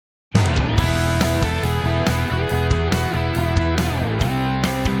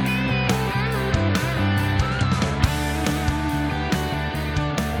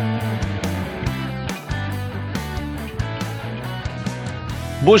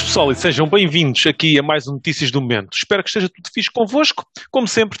Boas pessoal e sejam bem-vindos aqui a mais um Notícias do Momento. Espero que esteja tudo fixe convosco. Como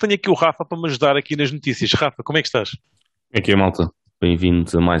sempre, tenho aqui o Rafa para me ajudar aqui nas notícias. Rafa, como é que estás? Aqui é malta,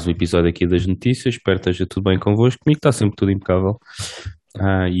 bem-vindos a mais um episódio aqui das notícias, espero que esteja tudo bem convosco, comigo está sempre tudo impecável,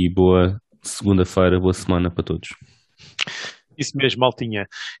 e boa segunda-feira, boa semana para todos. Isso mesmo, maltinha.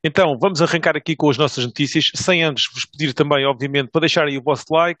 Então, vamos arrancar aqui com as nossas notícias, sem antes vos pedir também, obviamente, para deixarem o vosso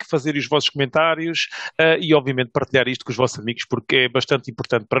like, fazerem os vossos comentários e, obviamente, partilhar isto com os vossos amigos, porque é bastante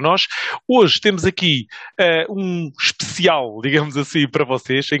importante para nós. Hoje temos aqui um especial, digamos assim, para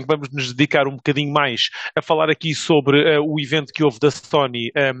vocês, em que vamos nos dedicar um bocadinho mais a falar aqui sobre o evento que houve da Sony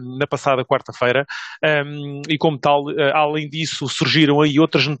na passada quarta-feira e, como tal, além disso, surgiram aí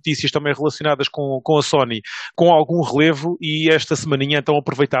outras notícias também relacionadas com a Sony, com algum relevo e esta semaninha então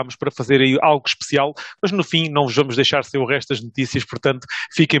aproveitámos para fazer aí algo especial, mas no fim não vos vamos deixar sem o resto das notícias, portanto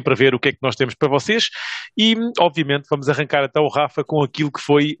fiquem para ver o que é que nós temos para vocês e obviamente vamos arrancar então, Rafa, com aquilo que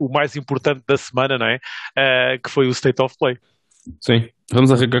foi o mais importante da semana, não é? Que foi o State of Play. Sim,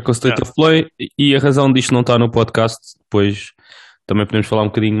 vamos arrancar com o State of Play e a razão disto não está no podcast, depois também podemos falar um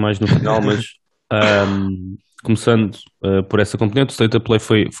bocadinho mais no final, mas começando por essa componente, o State of Play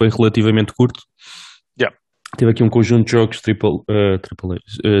foi relativamente curto. Teve aqui um conjunto de jogos third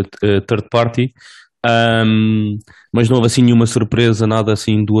party, mas não houve assim nenhuma surpresa, nada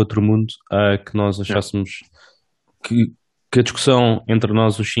assim do outro mundo, que nós achássemos que a discussão entre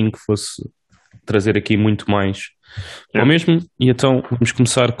nós os cinco fosse trazer aqui muito mais ao mesmo. E então vamos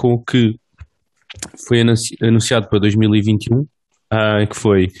começar com o que foi anunciado para 2021, que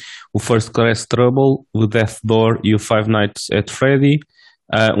foi o First Class Trouble, o Death Door e o Five Nights at Freddy.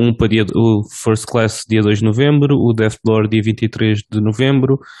 O First Class dia 2 de novembro, o Death Door dia 23 de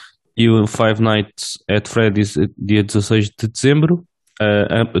novembro e o Five Nights at Freddy's dia 16 de dezembro,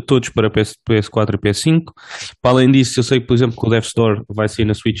 todos para PS4 e PS5. Para além disso, eu sei que, por exemplo, que o Death Door vai sair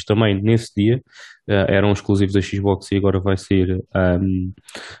na Switch também nesse dia, eram exclusivos da Xbox e agora vai sair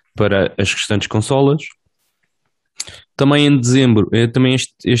para as restantes consolas. Também em dezembro, também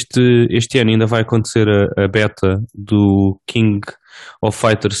este ano ainda vai acontecer a beta do King of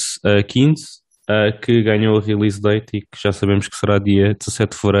Fighters 15, que ganhou a release date e que já sabemos que será dia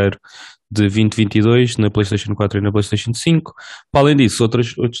 17 de fevereiro de 2022 na PlayStation 4 e na PlayStation 5. Para além disso,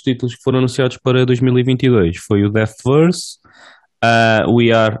 outros títulos que foram anunciados para 2022 foi o Deathverse,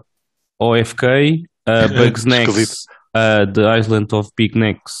 We Are OFK, Bugsnax, The Island of Big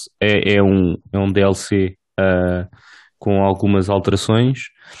Necks é um DLC com algumas alterações,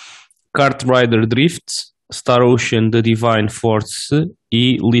 Kart Rider Drift, Star Ocean The Divine Force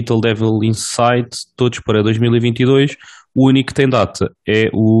e Little Devil Inside, todos para 2022. O único que tem data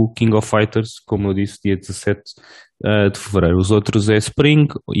é o King of Fighters, como eu disse, dia 17 de fevereiro. Os outros é Spring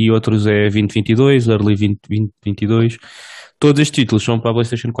e outros é 2022, Early 2022. Todos estes títulos são para a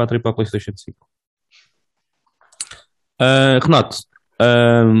PlayStation 4 e para a PlayStation 5. Renato,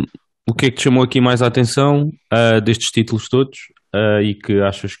 o que é que te chamou aqui mais a atenção destes títulos todos e que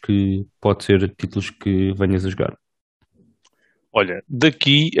achas que pode ser títulos que venhas a jogar? Olha,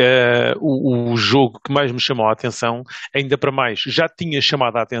 daqui o jogo que mais me chamou a atenção, ainda para mais, já tinha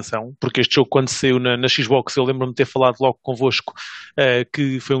chamado a atenção, porque este jogo quando saiu na Xbox, eu lembro-me de ter falado logo convosco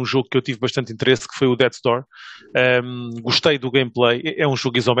que foi um jogo que eu tive bastante interesse, que foi o Death's Door. Gostei do gameplay, é um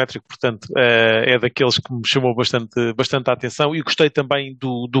jogo isométrico, portanto é daqueles que me chamou bastante a atenção e gostei também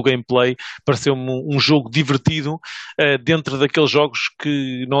do gameplay, pareceu-me um jogo divertido dentro daqueles jogos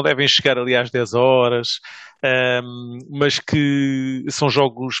que não devem chegar ali às 10 horas, mas que são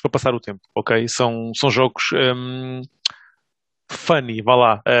jogos para passar o tempo, ok? São jogos funny, vá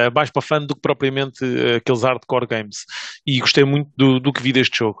lá, mais para fun do que propriamente aqueles hardcore games, e gostei muito do que vi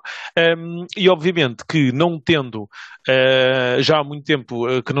deste jogo. E obviamente que não tendo já há muito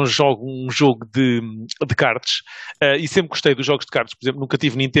tempo que não jogo um jogo de cartas, e sempre gostei dos jogos de cartas, por exemplo, nunca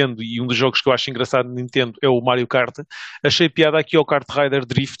tive Nintendo e um dos jogos que eu acho engraçado de Nintendo é o Mario Kart. Achei piada aqui ao Kart Rider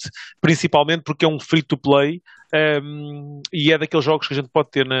Drift, principalmente porque é um free-to-play. E é daqueles jogos que a gente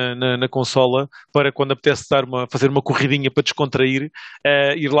pode ter na consola para quando apetece fazer uma corridinha para descontrair,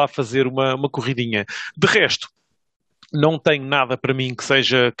 ir lá fazer uma corridinha. De resto, não tem nada para mim que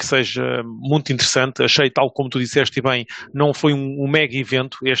seja muito interessante. Achei, tal como tu disseste bem, não foi um mega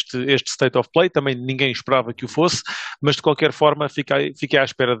evento este State of Play, também ninguém esperava que o fosse, mas de qualquer forma fiquei à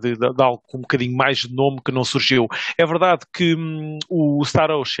espera de algo com um bocadinho mais de nome que não surgiu. É verdade que o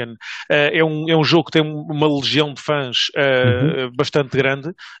Star Ocean é um jogo que tem uma legião de fãs bastante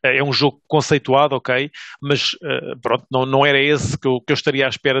grande, é um jogo conceituado, ok, mas pronto, não era esse que eu estaria à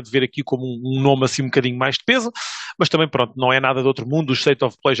espera de ver aqui como um nome assim um bocadinho mais de peso, mas também também, pronto, não é nada de outro mundo, os State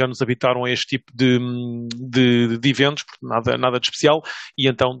of Play já nos habitaram a este tipo de eventos, nada de especial, e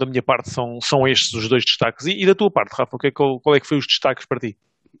então da minha parte são estes os dois destaques. E da tua parte, Rafa, qual é que foi os destaques para ti?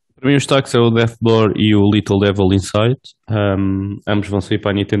 Para mim os destaques é o Deathblood e o Little Devil Inside. Ambos vão sair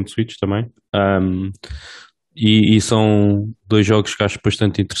para a Nintendo Switch também. E são dois jogos que acho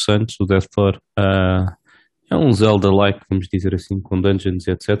bastante interessantes. O Deathblood é um Zelda-like, vamos dizer assim, com dungeons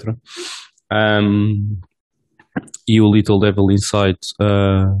e etc. E o Little Devil Inside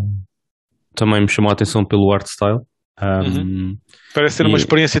também me chamou a atenção pelo art style. Parece ser uma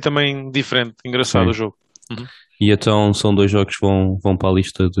experiência também diferente, engraçado o jogo. E então são dois jogos que vão para a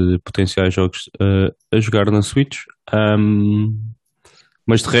lista de potenciais jogos a jogar na Switch.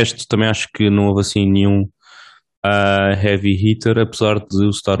 Mas de resto também acho que não houve assim nenhum heavy hitter, apesar de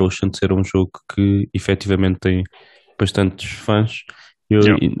o Star Ocean ser um jogo que efetivamente tem bastantes fãs. Eu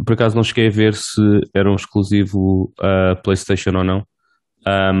por acaso não cheguei a ver se era um exclusivo PlayStation ou não.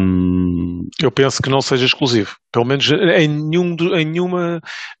 Eu penso que não seja exclusivo. Pelo menos em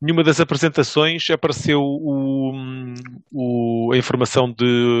nenhuma das apresentações apareceu a informação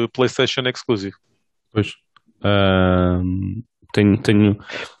de PlayStation Exclusive. Pois. Tenho...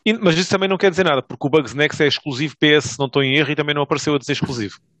 Mas isso também não quer dizer nada, porque o Bugsnax é exclusivo PS, se não estou em erro, e também não apareceu a dizer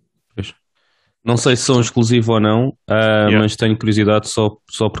exclusivo. Pois. Não sei se são exclusivo ou não, mas tenho curiosidade só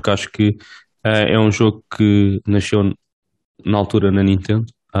porque acho que é um jogo que nasceu na altura na Nintendo,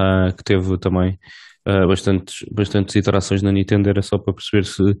 que teve também bastantes iterações na Nintendo. Era só para perceber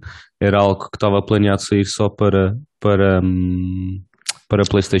se era algo que estava planeado sair só para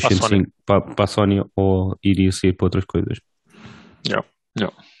PlayStation 5, para a Sony, ou iria sair para outras coisas.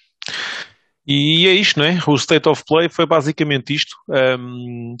 E é isto, não é? O State of Play foi basicamente isto.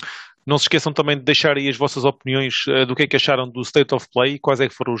 Não se esqueçam também de deixar aí as vossas opiniões do que é que acharam do State of Play, quais é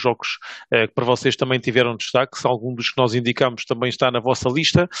que foram os jogos que para vocês também tiveram destaque, se algum dos que nós indicamos também está na vossa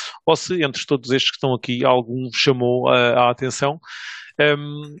lista, ou se entre todos estes que estão aqui, algum chamou a atenção.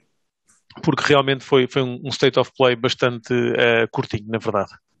 Porque realmente foi um State of Play bastante curtinho, na verdade.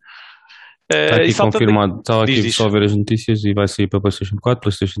 Está aqui confirmado, estava aqui só a ver as notícias e vai sair para PlayStation 4,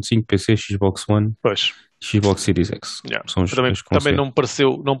 PlayStation 5, PC, Xbox One, Xbox Series X. São os também não me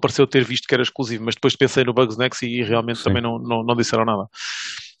pareceu ter visto que era exclusivo, mas depois pensei no Bugsnax e realmente também não disseram nada.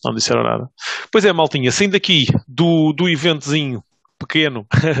 Não disseram nada. Pois é, maltinha, saindo aqui do eventozinho pequeno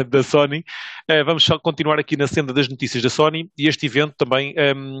da Sony, vamos só continuar aqui na senda das notícias da Sony, e este evento também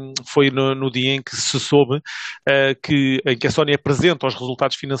foi no dia em que se soube em que a Sony apresenta os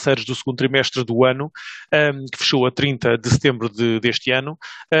resultados financeiros do segundo trimestre do ano, que fechou a 30 de setembro deste ano,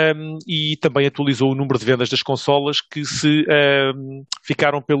 e também atualizou o número de vendas das consolas, que se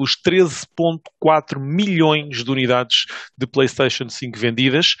ficaram pelos 13,4 milhões de unidades de PlayStation 5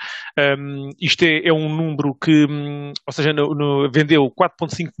 vendidas. Isto é um número que, ou seja, vendeu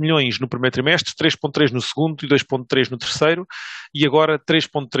 4,5 milhões no primeiro trimestre, 3,3 no segundo e 2,3 no terceiro, e agora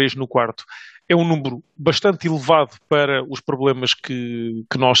 3,3 no quarto. É um número bastante elevado para os problemas que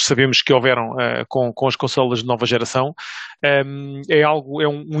nós sabemos que houveram com as consolas de nova geração. É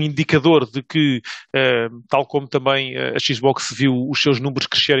um indicador de que, tal como também a Xbox viu os seus números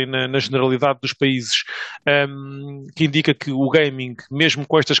crescerem na generalidade dos países, que indica que o gaming, mesmo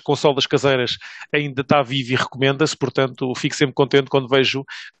com estas consolas caseiras, ainda está vivo e recomenda-se. Portanto, fico sempre contente quando vejo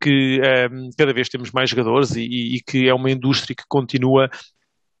que cada vez temos mais jogadores e que é uma indústria que continua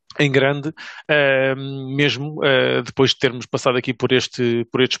em grande, mesmo depois de termos passado aqui por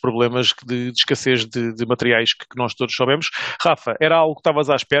estes problemas de escassez de materiais que nós todos sabemos. Rafa, era algo que estavas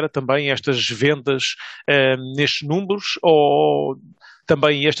à espera também, estas vendas nestes números, ou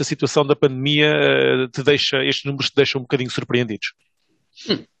também esta situação da pandemia estes números te deixam um bocadinho surpreendidos?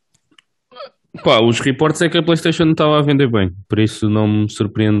 Os reportes é que a PlayStation estava a vender bem, por isso não me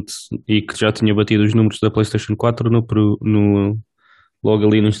surpreende, e que já tinha batido os números da PlayStation 4 logo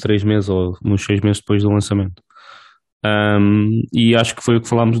ali nos 3 meses ou nos 6 meses depois do lançamento. E acho que foi o que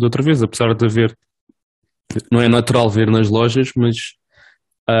falámos da outra vez, apesar de haver, não é natural ver nas lojas, mas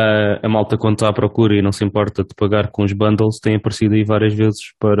a malta, quando está à procura e não se importa de pagar com os bundles, tem aparecido aí várias vezes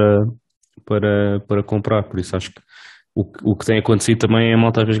para comprar. Por isso acho que o que tem acontecido também é a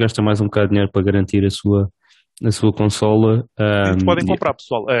malta às vezes gasta mais um bocado de dinheiro para garantir a sua consola. Podem comprar,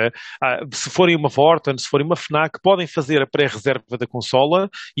 pessoal. Se forem uma Vorten, se forem uma Fnac, podem fazer a pré-reserva da consola,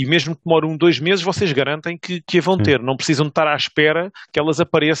 e mesmo que demore 2 meses, vocês garantem que a vão ter. Não precisam de estar à espera que elas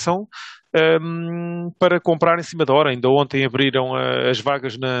apareçam para comprar em cima da hora. Ainda ontem abriram as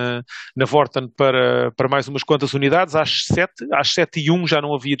vagas na Vorten para mais umas quantas unidades, às 7h01 já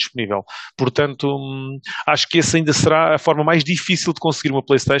não havia disponível. Portanto, acho que esse ainda será a forma mais difícil de conseguir uma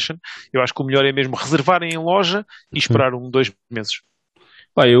PlayStation. Eu acho que o melhor é mesmo reservarem em loja e esperar 2 meses.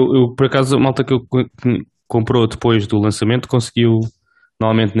 Pá, eu, por acaso, a malta que comprou depois do lançamento conseguiu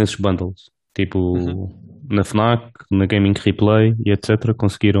normalmente nesses bundles, tipo na Fnac, na Gaming Replay e etc.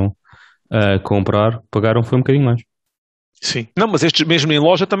 Conseguiram comprar, pagaram foi um bocadinho mais. Sim. Não, mas estes mesmo em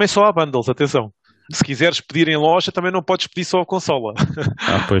loja também só há bundles, atenção. Se quiseres pedir em loja, também não podes pedir só a consola.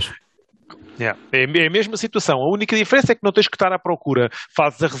 Pois. Yeah. É a mesma situação. A única diferença é que não tens que estar à procura.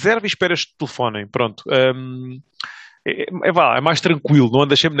 Fazes a reserva e esperas que te telefonem. Pronto. É mais tranquilo. Não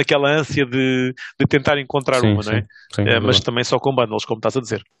andas sempre naquela ânsia de tentar encontrar Sim, uma, sim, não é? sim, Mas também só com bundles, como estás a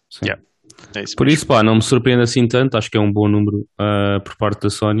dizer. sim. Yeah. É isso Por mesmo. isso, pá, não me surpreende assim tanto. Acho que é um bom número por parte da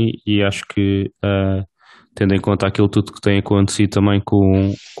Sony e acho que, tendo em conta aquilo tudo que tem acontecido também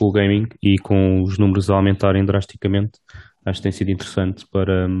com o gaming e com os números a aumentarem drasticamente, acho que tem sido interessante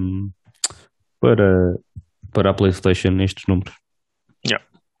para, para a PlayStation estes números. Yeah.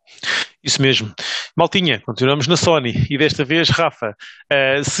 Isso mesmo. Maltinha, continuamos na Sony e desta vez, Rafa,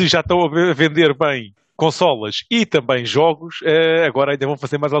 se já estão a vender bem consolas e também jogos, agora ainda vão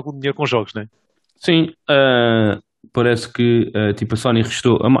fazer mais algum dinheiro com jogos, não é? Sim, parece que tipo a Sony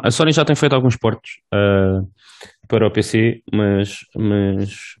restou. A Sony já tem feito alguns portos para o PC, mas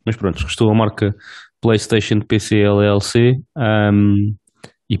pronto, restou a marca PlayStation PC LLC.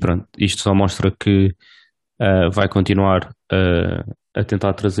 E pronto, isto só mostra que vai continuar a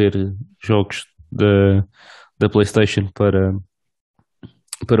tentar trazer jogos da PlayStation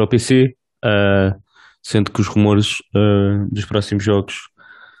para o PC, sendo que os rumores dos próximos jogos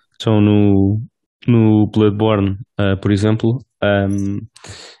são no Bloodborne, por exemplo,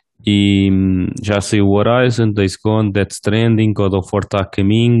 e já saiu o Horizon, Days Gone, Death Stranding, God of War está a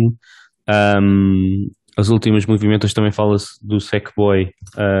caminho. As últimas movimentos também fala-se do Sackboy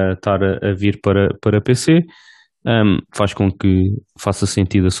estar a vir para PC. Faz com que faça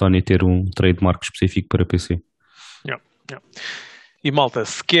sentido a Sony ter um trademark específico para PC. Yeah, yeah. E malta,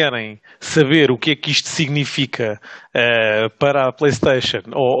 se querem saber o que é que isto significa para a PlayStation,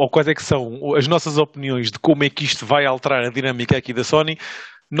 ou quais é que são as nossas opiniões de como é que isto vai alterar a dinâmica aqui da Sony,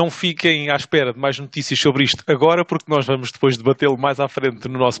 não fiquem à espera de mais notícias sobre isto agora, porque nós vamos depois debatê-lo mais à frente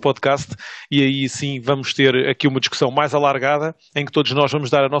no nosso podcast e aí sim vamos ter aqui uma discussão mais alargada em que todos nós vamos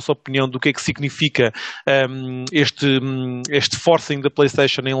dar a nossa opinião do que é que significa este forcing da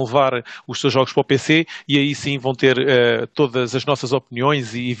PlayStation em levar os seus jogos para o PC e aí sim vão ter todas as nossas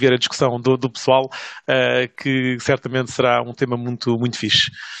opiniões e ver a discussão do pessoal, que certamente será um tema muito, muito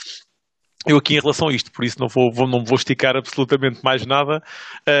fixe. Eu aqui em relação a isto, por isso não vou esticar absolutamente mais nada,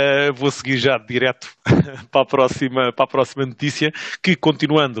 vou seguir já direto para a próxima notícia, que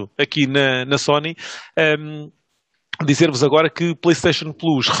continuando aqui na Sony, dizer-vos agora que o PlayStation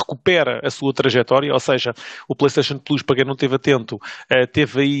Plus recupera a sua trajetória, ou seja, o PlayStation Plus, para quem não esteve atento,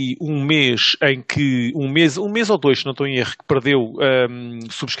 teve aí um mês um mês ou dois, se não estou em erro, que perdeu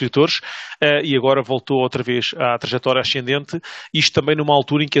subscritores e agora voltou outra vez à trajetória ascendente, isto também numa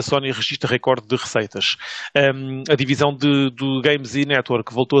altura em que a Sony registra recorde de receitas. A divisão do Games e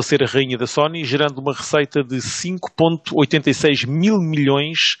Network voltou a ser a rainha da Sony, gerando uma receita de 5,86 mil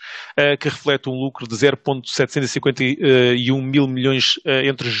milhões, que reflete um lucro de 0,751 mil milhões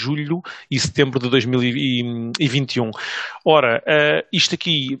entre julho e setembro de 2021. Ora, isto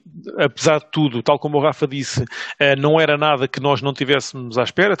aqui, apesar de tudo, tal como o Rafa disse, não era nada que nós não tivéssemos à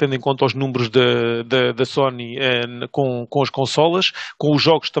espera, tendo em conta os números da Sony com as consolas, com os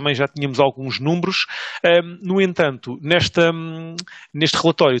jogos também já tínhamos alguns números. No entanto, neste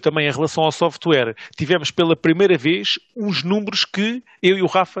relatório, também em relação ao software, tivemos pela primeira vez uns números que eu e o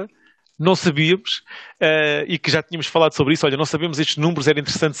Rafa não sabíamos, e que já tínhamos falado sobre isso. Olha, não sabemos estes números, era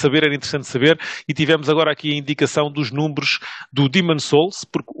interessante saber, e tivemos agora aqui a indicação dos números do Demon's Souls,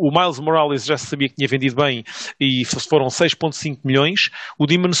 porque o Miles Morales já se sabia que tinha vendido bem e foram 6,5 milhões. O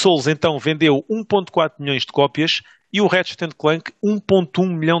Demon's Souls então vendeu 1,4 milhões de cópias e o Ratchet & Clank 1,1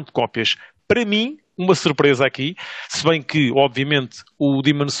 milhão de cópias. Para mim, uma surpresa aqui, se bem que, obviamente, o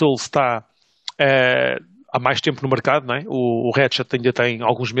Demon's Souls está há mais tempo no mercado, não é? O Ratchet ainda tem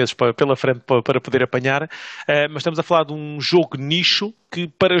alguns meses pela frente para poder apanhar, mas estamos a falar de um jogo nicho que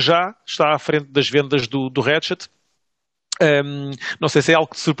para já está à frente das vendas do Ratchet. Não sei se é algo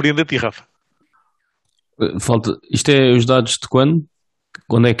que te surpreende a ti, Rafa. Isto é os dados de quando?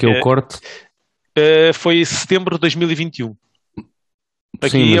 Quando é que é o corte? Foi setembro de 2021. Aqui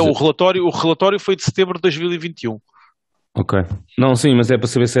Sim, é o relatório foi de setembro de 2021. Ok. Não, sim, mas é para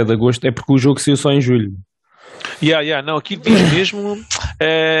saber se é de agosto. É porque o jogo saiu só em julho. Não, aqui diz mesmo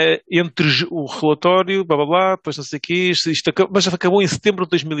entre o relatório, blá blá blá, depois não sei o quê, mas acabou em setembro de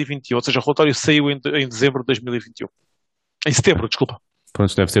 2021, ou seja, o relatório saiu em dezembro de 2021. Em setembro, desculpa.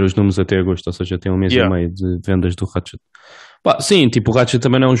 Pronto, deve ser os números até agosto, ou seja, tem um mês e Yeah. meio de vendas do Ratchet. Pá, sim, tipo, o Ratchet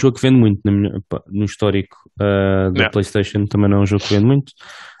também não é um jogo que vende muito no histórico da Yeah. PlayStation, também não é um jogo que vende muito.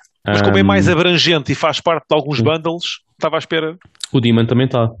 Mas como é mais abrangente e faz parte de alguns bundles, estava à espera. O Demon também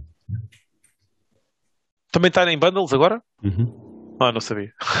está. Também está em bundles agora? Uhum. Ah, não sabia.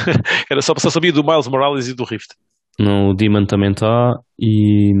 Só sabia do Miles Morales e do Rift. No, o Demon também está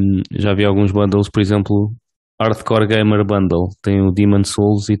e já vi alguns bundles, por exemplo, Hardcore Gamer Bundle. Tem o Demon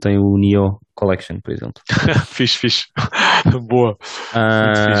Souls e tem o Neo Collection, por exemplo. Fixe. Boa.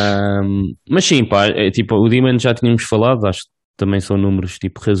 Muito fixe. Mas sim, pá, tipo, o Demon já tínhamos falado, acho que também são números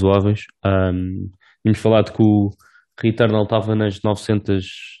tipo razoáveis. Tínhamos falado que o Returnal estava nas 900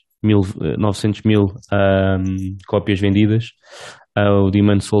 mil cópias vendidas. O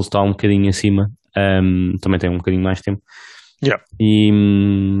Demon Souls está um bocadinho acima, também tem um bocadinho mais tempo. Yeah. E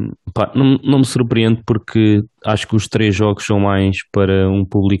pá, não me surpreende porque acho que os três jogos são mais para um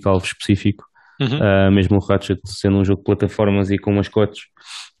público-alvo específico. Uhum. Mesmo o Ratchet sendo um jogo de plataformas e com mascotes,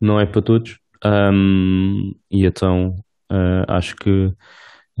 não é para todos. E então acho que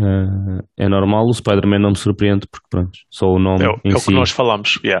é normal. O Spider-Man não me surpreende porque pronto, só o nome em É o si, que nós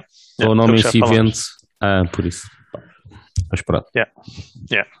falamos. Yeah. só o nome em Já si falamos. vende, por isso. Mas pronto. Yeah.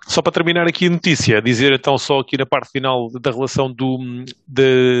 Só para terminar aqui a notícia, dizer então só aqui na parte final da relação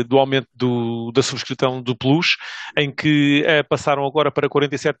do aumento da subscrição do Plus, em que passaram agora para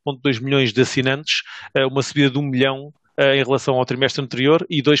 47,2 milhões de assinantes, uma subida de 1 milhão em relação ao trimestre anterior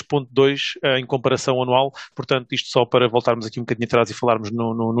e 2,2 em comparação anual. Portanto, isto só para voltarmos aqui um bocadinho atrás e falarmos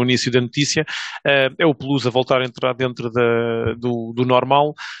no início da notícia, é o Plus a voltar a entrar dentro do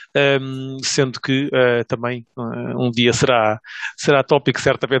normal, sendo que também um dia será tópico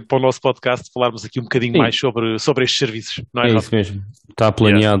certamente para o nosso podcast falarmos aqui um bocadinho mais sobre estes serviços, não é, É Rafa? isso mesmo. Está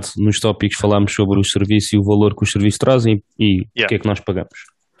planeado nos tópicos falarmos sobre os serviços e o valor que os serviços trazem e o que é que nós pagamos.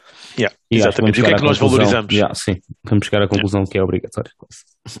 Exatamente, e o que é que nós valorizamos? Sim, vamos chegar à conclusão que é obrigatório.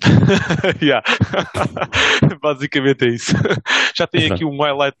 Basicamente é isso. Já tem aqui um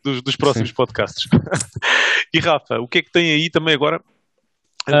highlight dos próximos podcasts. E Rafa, o que é que tem aí também agora?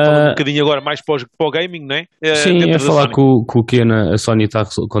 Falando um bocadinho agora mais para o gaming, não é? Sim, é falar que o Kena, a Sony está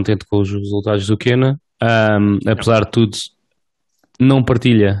contente com os resultados do Kena. Apesar de tudo, não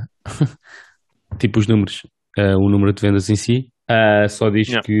partilha tipo os números, o número de vendas em si. Só diz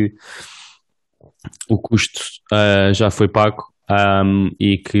que o custo já foi pago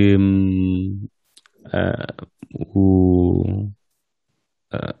e que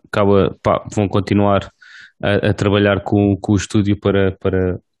vão continuar a trabalhar com o estúdio para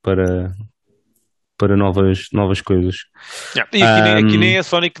novas coisas. E aqui nem é a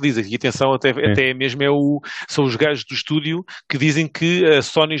Sony que diz, aqui atenção, até mesmo são os gajos do estúdio que dizem que a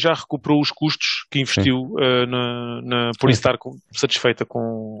Sony já recuperou os custos que investiu por isso estar satisfeita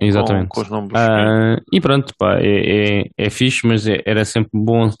com os números. E pronto, é fixe, mas era sempre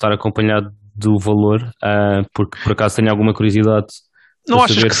bom estar acompanhado do valor, porque por acaso tenho alguma curiosidade. Não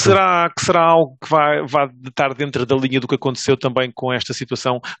achas que será algo que vai estar dentro da linha do que aconteceu também com esta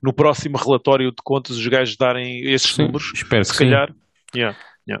situação no próximo relatório de contas, os gajos darem esses números? Espero se que calhar. Sim.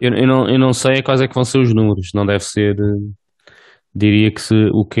 Eu não sei quais é que vão ser os números, não deve ser. Diria que se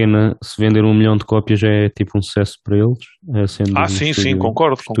o Kena se vender 1 milhão de cópias já é tipo um sucesso para eles. Sim,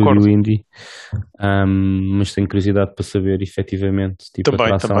 concordo. Indie. Mas tenho curiosidade para saber efetivamente tipo,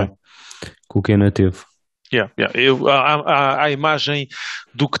 a atração que o Kena teve. A imagem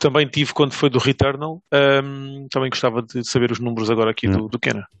do que também tive quando foi do Returnal, também gostava de saber os números agora aqui do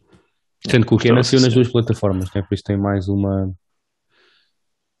Kena. Sendo que o Kena saiu nas duas plataformas, né? Por isso tem mais uma.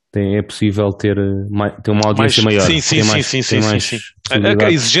 É possível ter uma audiência maior. Sim.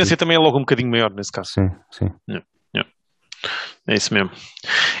 A exigência também é logo um bocadinho maior nesse caso. Sim. É isso mesmo.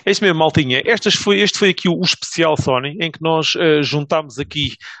 É isso mesmo, maltinha. Este foi aqui o especial Sony, em que nós juntámos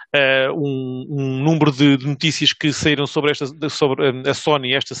aqui um número de notícias que saíram sobre a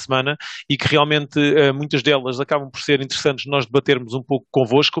Sony esta semana e que realmente muitas delas acabam por ser interessantes nós debatermos um pouco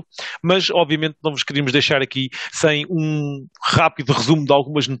convosco, mas obviamente não vos queríamos deixar aqui sem um rápido resumo de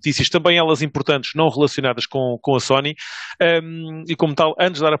algumas notícias, também elas importantes, não relacionadas com a Sony. E como tal,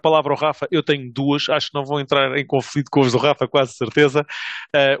 antes de dar a palavra ao Rafa, eu tenho duas, acho que não vou entrar em conflito com os do Rafa, quase certeza.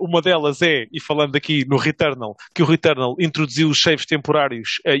 Uma delas é, e falando aqui no Returnal, que o Returnal introduziu os saves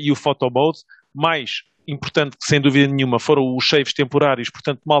temporários e o Photo Mode, mais importante, que sem dúvida nenhuma foram os saves temporários,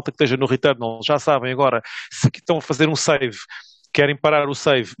 portanto, malta que esteja no Returnal, já sabem agora, se estão a fazer um save, querem parar o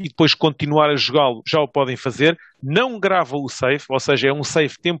save e depois continuar a jogá-lo, já o podem fazer. Não gravam o save, ou seja, é um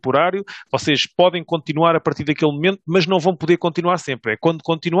save temporário, vocês podem continuar a partir daquele momento, mas não vão poder continuar sempre. É quando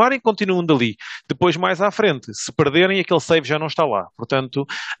continuarem, continuam dali. Depois, mais à frente, se perderem, aquele save já não está lá. Portanto,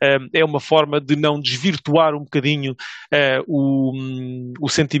 é uma forma de não desvirtuar um bocadinho o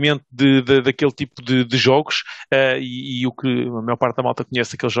sentimento daquele tipo de jogos e o que a maior parte da malta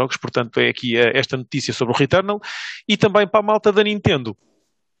conhece aqueles jogos. Portanto, é aqui esta notícia sobre o Returnal. E também para a malta da Nintendo,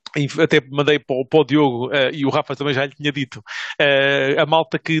 até mandei para o Diogo e o Rafa também já lhe tinha dito, a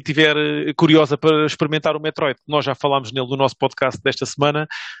malta que estiver curiosa para experimentar o Metroid, nós já falámos nele no nosso podcast desta semana,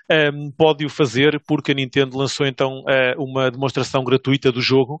 pode o fazer porque a Nintendo lançou então uma demonstração gratuita do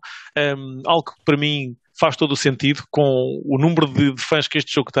jogo, algo que para mim faz todo o sentido, com o número de fãs que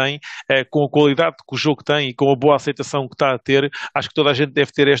este jogo tem, com a qualidade que o jogo tem e com a boa aceitação que está a ter. Acho que toda a gente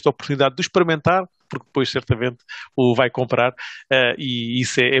deve ter esta oportunidade de experimentar, porque depois certamente o vai comprar, e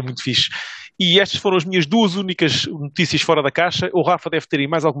isso é muito fixe. E estas foram as minhas duas únicas notícias fora da caixa. O Rafa deve ter aí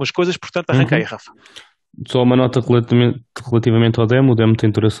mais algumas coisas, portanto arranca aí, Rafa. Só uma nota relativamente ao demo. O demo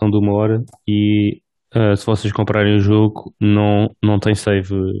tem duração de 1 hora e se vocês comprarem o jogo não tem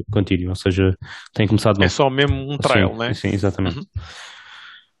save contínuo, ou seja, tem começado de novo. É só mesmo um trial, não é? Sim, exatamente.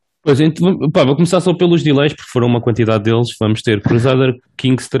 Pois, então, vou começar só pelos delays, porque foram uma quantidade deles. Vamos ter Crusader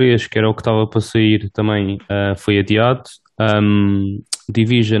Kings 3, que era o que estava para sair também, foi adiado.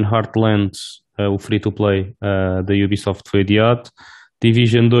 Division Heartlands, o free-to-play da Ubisoft, foi adiado.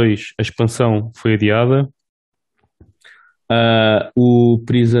 Division 2, a expansão, foi adiada. O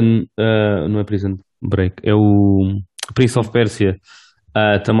Prison, não é Prison Break, é o Prince of Persia,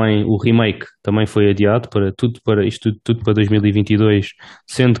 também o remake também foi adiado para isto tudo para 2022,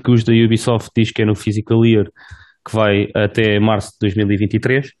 sendo que os da Ubisoft diz que é no Physical Year, que vai até março de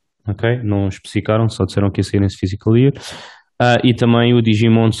 2023, ok? Não especificaram, só disseram que ia sair nesse Physical Year. E também o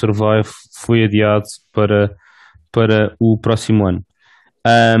Digimon Survive foi adiado para o próximo ano.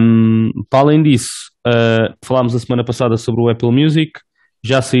 Para além disso, falámos a semana passada sobre o Apple Music.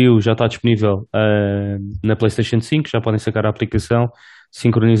 Já saiu, já está disponível na PlayStation 5. Já podem sacar a aplicação,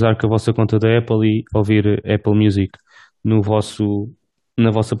 sincronizar com a vossa conta da Apple e ouvir Apple Music na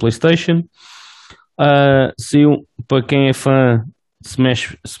vossa PlayStation. Saiu, para quem é fã de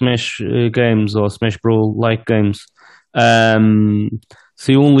Smash Games ou Smash Bros. Like Games,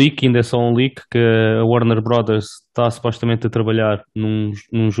 saiu um leak, ainda é só um leak, que a Warner Brothers está supostamente a trabalhar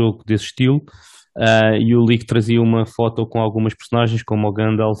num jogo desse estilo. E o leak trazia uma foto com algumas personagens, como o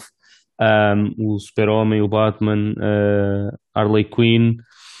Gandalf, o Super-Homem, o Batman, Harley Quinn,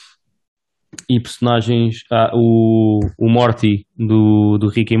 e personagens, o Morty do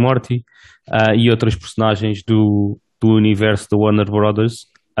Rick e Morty, e outras personagens do universo da Warner Brothers.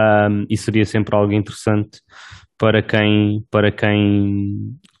 E seria sempre algo interessante para quem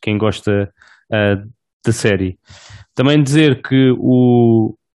gosta da série. Também dizer que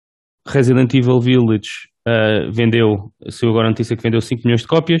o Resident Evil Village saiu agora a notícia que vendeu 5 milhões de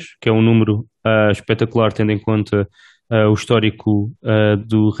cópias, que é um número espetacular, tendo em conta o histórico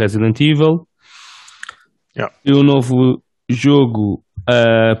do Resident Evil. Yeah. E o novo jogo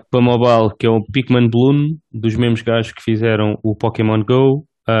para mobile, que é o Pikmin Bloom, dos mesmos gajos que fizeram o Pokémon Go.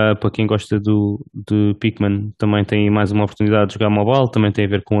 Para quem gosta de Pikmin, também tem mais uma oportunidade de jogar mobile. Também tem a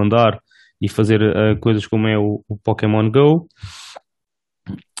ver com andar e fazer coisas como é o Pokémon Go.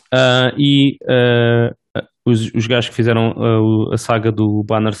 Os gajos que fizeram a saga do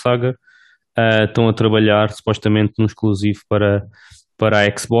Banner Saga estão a trabalhar supostamente num exclusivo para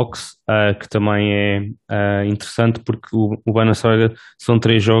a Xbox, que também é interessante, porque o Banner Saga são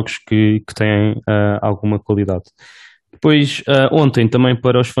 3 jogos que têm alguma qualidade. Depois, ontem, também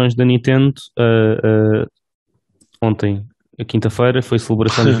para os fãs da Nintendo, ontem, a quinta-feira, foi a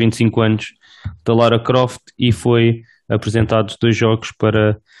celebração dos 25 anos da Lara Croft e foi apresentados 2 jogos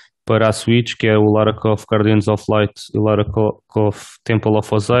para a Switch, que é o Lara Croft Guardians of Light e o Lara Croft Temple of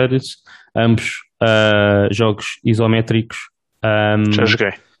Osiris, ambos jogos isométricos. Já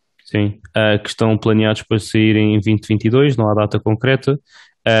joguei. Sim, que estão planeados para saírem em 2022, não há data concreta,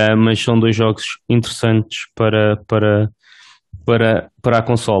 mas são 2 jogos interessantes para a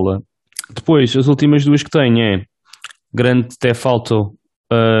consola. Depois, as últimas 2 que tenho é Grand Theft Auto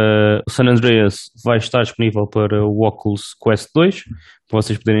San Andreas, vai estar disponível para o Oculus Quest 2, para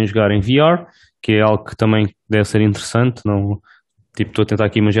vocês poderem jogar em VR, que é algo que também deve ser interessante. Não, tipo, estou a tentar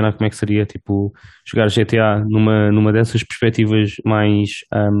aqui imaginar como é que seria tipo, jogar GTA numa dessas perspectivas mais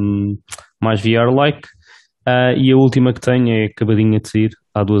VR-like. E a última que tenho é acabadinha de sair,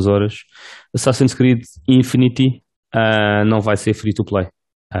 há 2 horas. Assassin's Creed Infinity não vai ser free to play,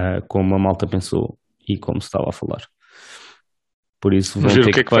 como a malta pensou e como se estava a falar. Por isso vão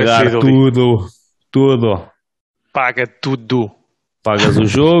ter que pagar tudo. Paga tudo. Pagas o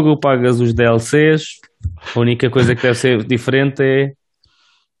jogo, pagas os DLCs. A única coisa que deve ser diferente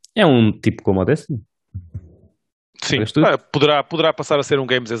é um tipo como o Destiny. Sim, poderá passar a ser um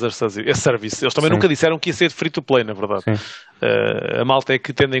Games as a Service. Eles também nunca disseram que ia ser free to play, na verdade. A malta é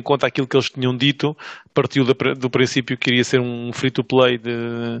que, tendo em conta aquilo que eles tinham dito, partiu do princípio que iria ser um free to play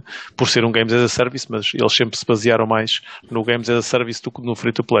por ser um Games as a Service, mas eles sempre se basearam mais no Games as a Service do que no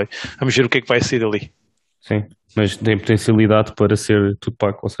free to play. Vamos ver o que é que vai sair dali. Sim, mas tem potencialidade para ser tudo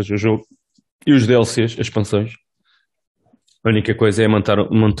pago, ou seja, o jogo e os DLCs, as expansões. A única coisa é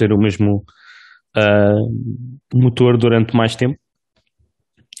manter o mesmo motor durante mais tempo,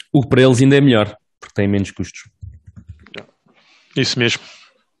 o que para eles ainda é melhor, porque tem menos custos. Isso mesmo.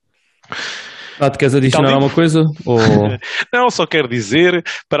 Queres adicionar alguma coisa? Ou... Não, só quero dizer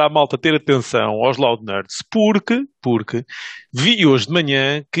para a malta ter atenção aos Loud Nerds, porque vi hoje de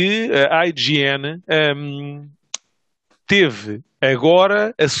manhã que a IGN teve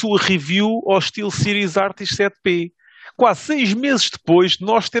agora a sua review ao SteelSeries Artis 7P. Quase 6 meses depois de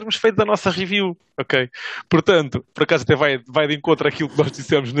nós termos feito a nossa review, ok? Portanto, por acaso até vai de encontro àquilo que nós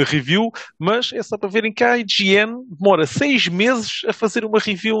dissemos na review, mas é só para verem que a IGN demora 6 meses a fazer uma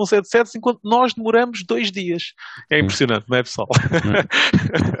review 177, enquanto nós demoramos 2 dias. É impressionante, não é, pessoal?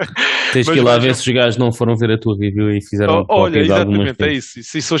 Tens que ir lá ver se os gajos não foram ver a tua review e fizeram olha, exatamente, é isso.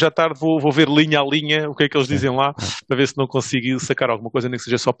 Se hoje à tarde vou ver linha a linha o que é que eles dizem lá, para ver se não consigo sacar alguma coisa, nem que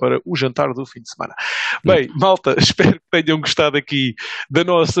seja só para o jantar do fim de semana. Bem, malta, espero que tenham gostado aqui das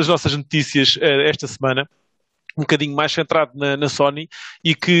nossas notícias esta semana. Um bocadinho mais centrado na Sony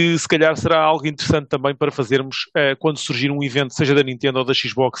e que se calhar será algo interessante também para fazermos quando surgir um evento, seja da Nintendo ou da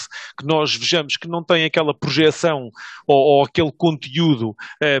Xbox, que nós vejamos que não tem aquela projeção ou aquele conteúdo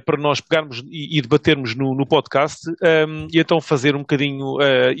para nós pegarmos e debatermos no podcast, e então fazer um bocadinho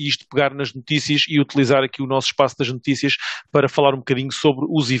isto, pegar nas notícias e utilizar aqui o nosso espaço das notícias para falar um bocadinho sobre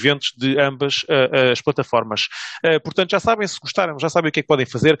os eventos de ambas as plataformas. Portanto, já sabem, se gostaram, já sabem o que é que podem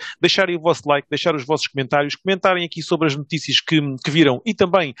fazer, deixarem o vosso like, deixar os vossos comentários aqui sobre as notícias que viram e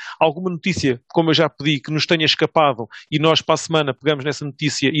também alguma notícia, como eu já pedi, que nos tenha escapado e nós para a semana pegamos nessa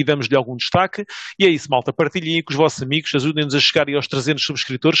notícia e damos-lhe algum destaque. E é isso, malta, partilhem aí com os vossos amigos, ajudem-nos a chegar aí aos 300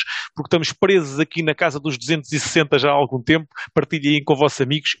 subscritores, porque estamos presos aqui na casa dos 260 já há algum tempo. Partilhem aí com os vossos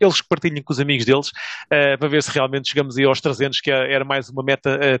amigos, eles que partilhem com os amigos deles, para ver se realmente chegamos aí aos 300, que era mais uma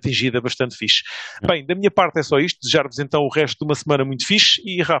meta atingida bastante fixe. Bem, da minha parte é só isto, desejar-vos então o resto de uma semana muito fixe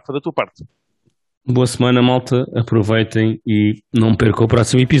e Rafa, da tua parte. Boa semana, malta. Aproveitem e não percam o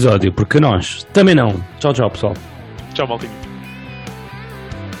próximo episódio, porque nós também não. Tchau, tchau, pessoal. Tchau, maltinho.